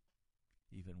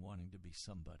even wanting to be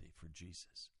somebody for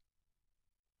Jesus?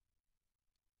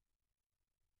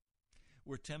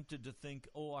 We're tempted to think,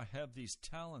 oh, I have these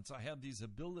talents, I have these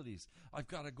abilities, I've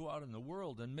got to go out in the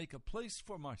world and make a place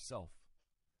for myself.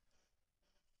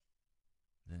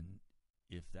 Then,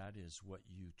 if that is what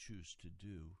you choose to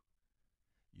do,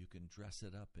 you can dress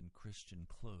it up in Christian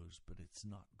clothes, but it's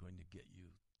not going to get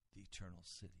you the eternal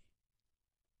city.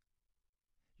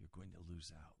 You're going to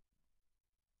lose out.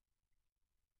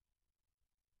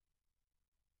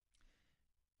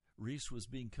 Reese was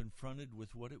being confronted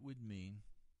with what it would mean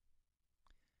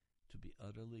to be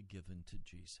utterly given to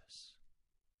Jesus.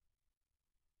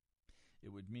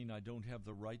 It would mean I don't have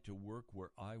the right to work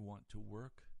where I want to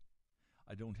work.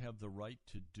 I don't have the right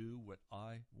to do what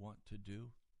I want to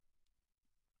do.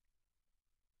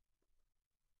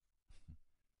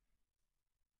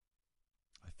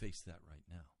 I face that right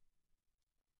now.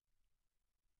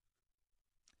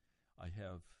 I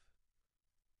have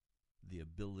the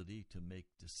ability to make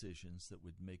decisions that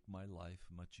would make my life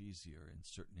much easier in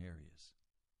certain areas.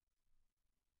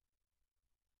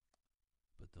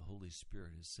 But the Holy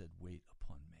Spirit has said, wait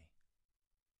upon me.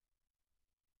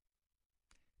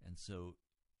 And so,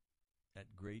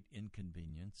 at great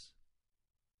inconvenience,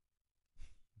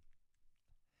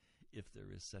 if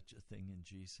there is such a thing in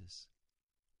Jesus,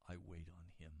 I wait on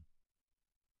him.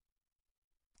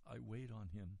 I wait on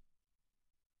him.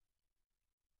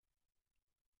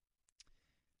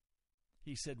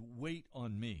 He said, wait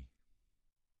on me.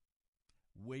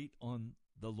 Wait on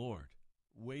the Lord.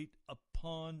 Wait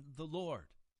upon the Lord.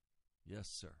 Yes,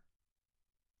 sir.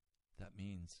 That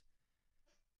means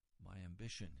my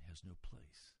ambition has no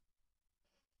place.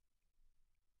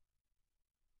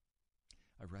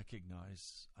 I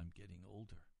recognize I'm getting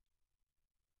older.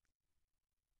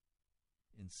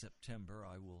 In September,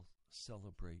 I will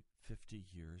celebrate 50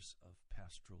 years of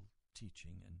pastoral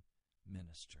teaching and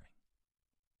ministering.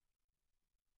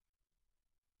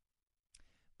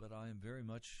 But I am very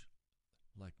much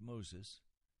like Moses,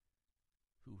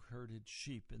 who herded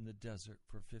sheep in the desert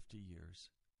for 50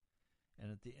 years.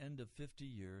 And at the end of 50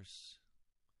 years,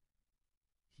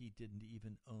 he didn't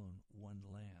even own one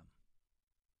lamb.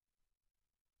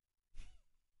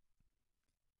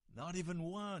 Not even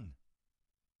one.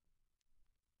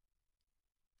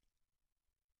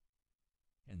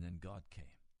 And then God came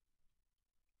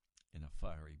in a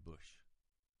fiery bush.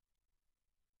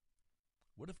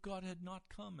 What if God had not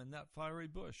come in that fiery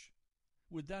bush?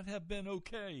 Would that have been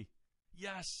okay?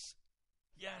 Yes.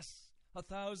 Yes.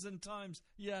 1,000 times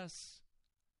yes.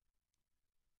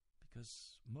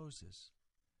 Because Moses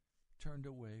turned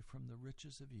away from the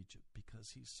riches of Egypt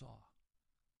because he saw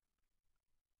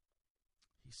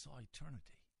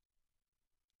eternity.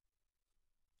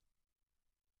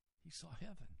 He saw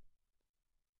heaven.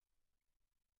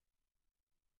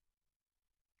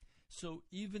 So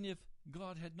even if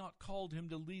God had not called him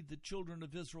to lead the children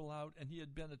of Israel out and he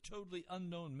had been a totally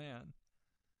unknown man,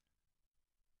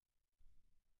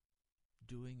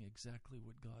 doing exactly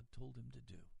what God told him to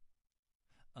do,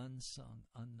 unsung,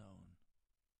 unknown,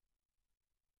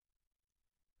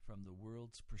 from the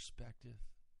world's perspective,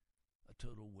 a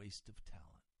total waste of talent.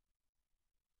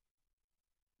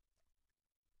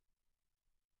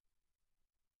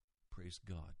 Praise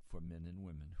God for men and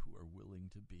women who are willing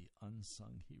to be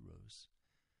unsung heroes,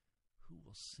 who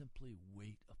will simply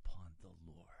wait upon the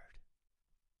Lord.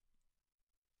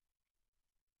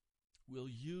 Will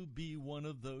you be one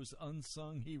of those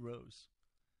unsung heroes?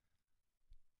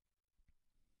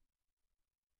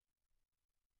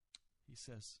 He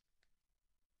says,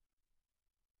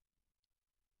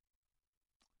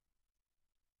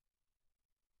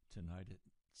 tonight at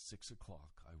 6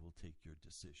 o'clock I will take your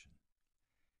decision.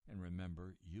 And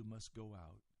remember, you must go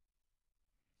out,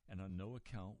 and on no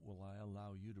account will I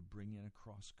allow you to bring in a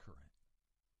cross current.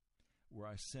 Where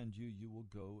I send you, you will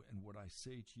go, and what I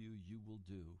say to you, you will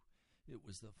do. It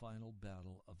was the final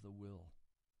battle of the will.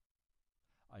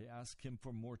 I asked him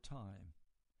for more time,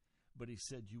 but he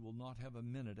said, you will not have a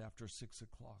minute after 6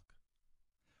 o'clock.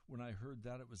 When I heard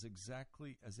that, it was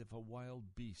exactly as if a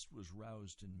wild beast was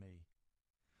roused in me.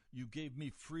 You gave me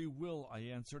free will, I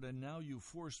answered, and now you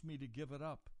force me to give it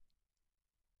up.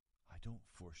 I don't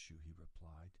force you, he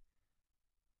replied.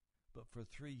 But for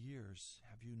 3 years,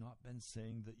 have you not been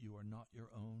saying that you are not your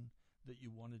own, that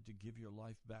you wanted to give your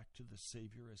life back to the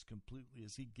Savior as completely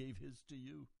as he gave his to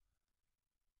you?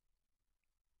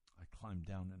 I climbed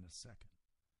down in a second,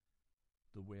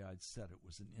 the way I'd said it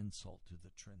was an insult to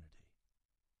the Trinity.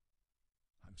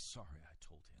 I'm sorry, I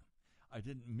told him. I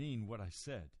didn't mean what I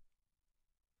said.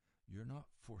 You're not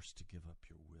forced to give up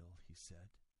your will, he said.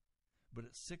 But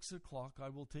at 6 o'clock I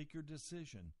will take your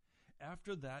decision.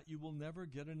 After that, you will never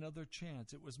get another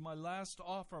chance. It was my last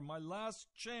offer, my last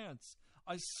chance.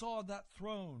 I saw that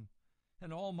throne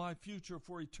and all my future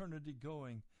for eternity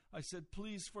going. I said,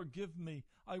 please forgive me.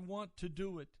 I want to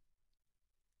do it.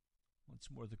 Once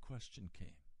more the question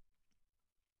came.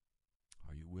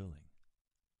 Are you willing?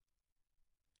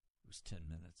 It was 10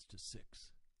 minutes to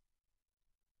 6.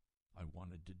 I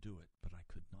wanted to do it, but I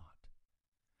could not.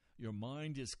 Your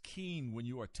mind is keen when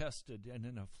you are tested, and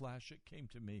in a flash it came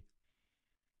to me.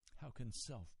 How can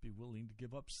self be willing to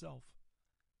give up self?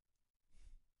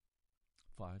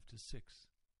 5 to 6.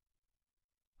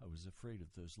 I was afraid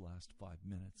of those last 5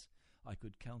 minutes. I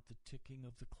could count the ticking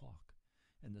of the clock,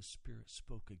 and the Spirit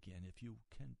spoke again. If you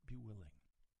can be willing,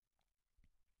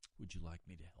 would you like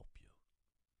me to help you?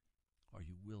 Are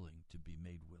you willing to be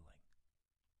made willing?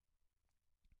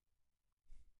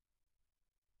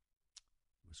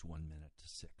 It was 1 minute to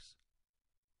 6.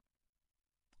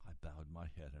 I bowed my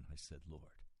head and I said,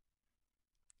 Lord,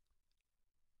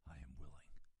 I am willing.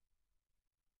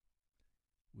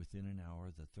 Within an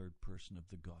hour, the third person of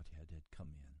the Godhead had come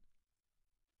in.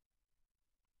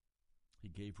 He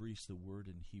gave Reese the word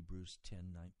in Hebrews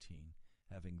 10:19,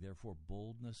 having therefore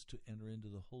boldness to enter into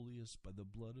the holiest by the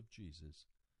blood of Jesus.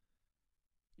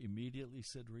 Immediately,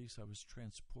 said Reese, I was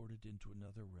transported into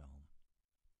another realm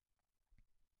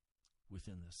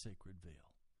within the sacred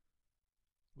veil,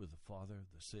 where the Father,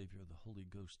 the Savior, the Holy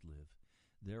Ghost live.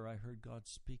 There I heard God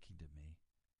speaking to me.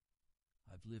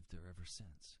 I've lived there ever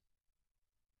since.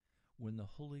 When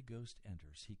the Holy Ghost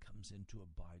enters, he comes in to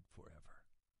abide forever.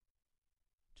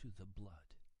 To the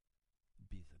blood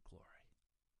be the glory.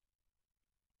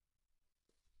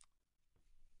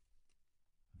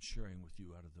 I'm sharing with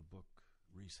you out of the book,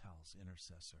 Reese Howells,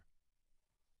 Intercessor.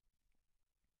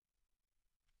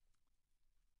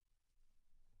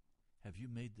 Have you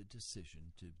made the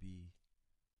decision to be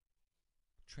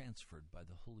transferred by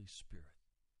the Holy Spirit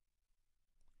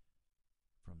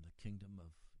from the kingdom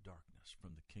of darkness,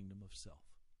 from the kingdom of self,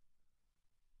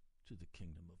 to the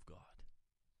kingdom of God?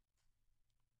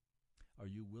 Are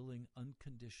you willing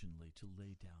unconditionally to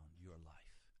lay down your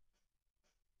life?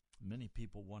 Many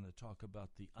people want to talk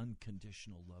about the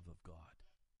unconditional love of God.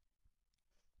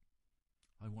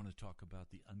 I want to talk about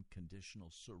the unconditional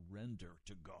surrender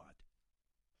to God.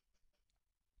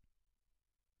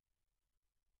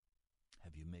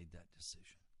 Have you made that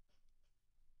decision?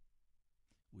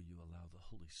 Will you allow the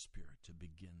Holy Spirit to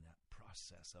begin that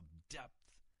process of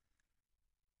depth,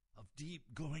 of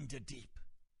deep, going to deep,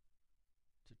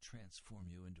 to transform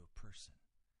you into a person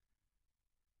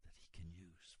that he can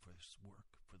use for his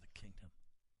work, for the kingdom?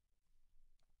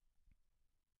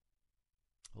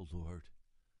 Oh Lord,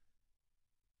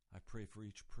 I pray for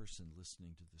each person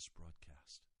listening to this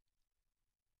broadcast.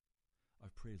 I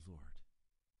pray, Lord,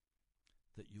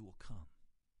 that you will come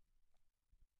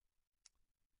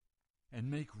and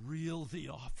make real the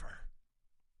offer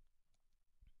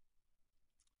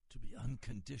to be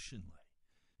unconditionally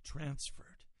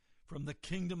transferred from the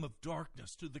kingdom of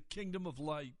darkness to the kingdom of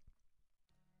light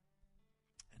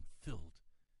and filled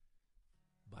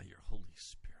by your Holy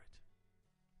Spirit.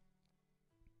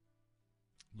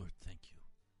 Lord, thank you.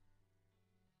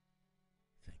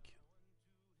 Thank you.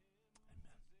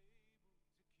 Amen.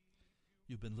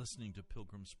 You've been listening to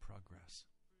Pilgrim's Progress.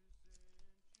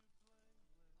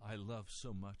 I love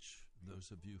so much those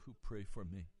of you who pray for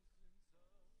me.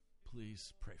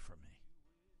 Please pray for me.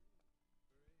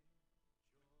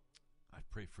 I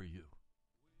pray for you.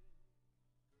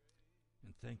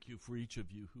 And thank you for each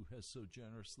of you who has so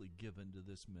generously given to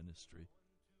this ministry.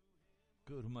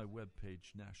 Go to my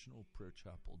webpage,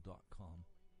 nationalprayerchapel.com.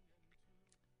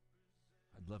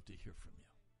 I'd love to hear from you.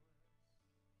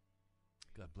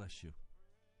 God bless you.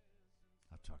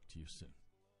 I'll talk to you soon.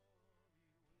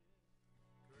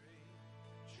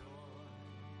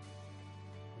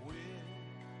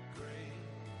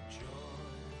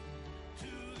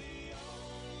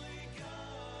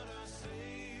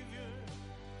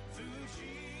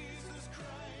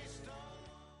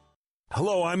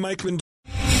 Hello, I'm Mike Lindell.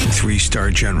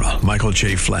 3-star General Michael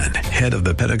J. Flynn, head of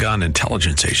the Pentagon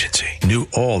Intelligence Agency, knew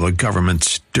all the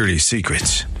government's dirty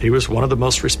secrets. He was one of the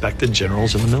most respected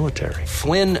generals in the military.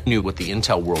 Flynn knew what the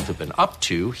intel world had been up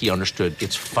to. He understood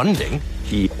its funding.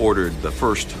 He ordered the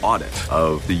first audit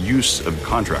of the use of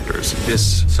contractors.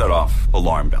 This set off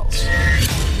alarm bells.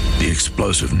 The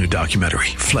explosive new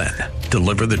documentary, Flynn,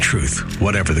 Deliver the Truth,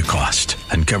 Whatever the Cost,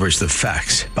 uncovers the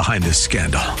facts behind this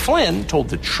scandal. Flynn told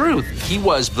the truth. He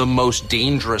was the most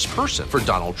dangerous person for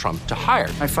Donald Trump to hire.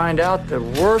 I find out the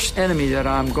worst enemy that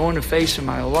I'm going to face in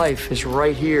my life is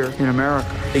right here in America.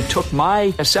 They took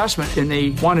my assessment and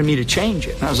they wanted me to change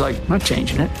it. And I was like, I'm not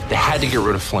changing it. They had to get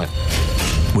rid of Flynn.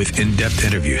 With in-depth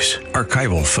interviews,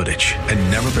 archival footage,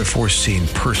 and never-before-seen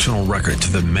personal records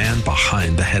of the man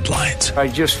behind the headlines. I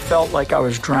just felt like I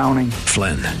was drowning.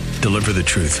 Flynn, Deliver the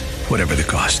Truth, Whatever the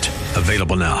Cost.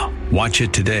 Available now. Watch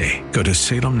it today. Go to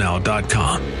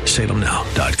salemnow.com.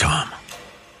 salemnow.com.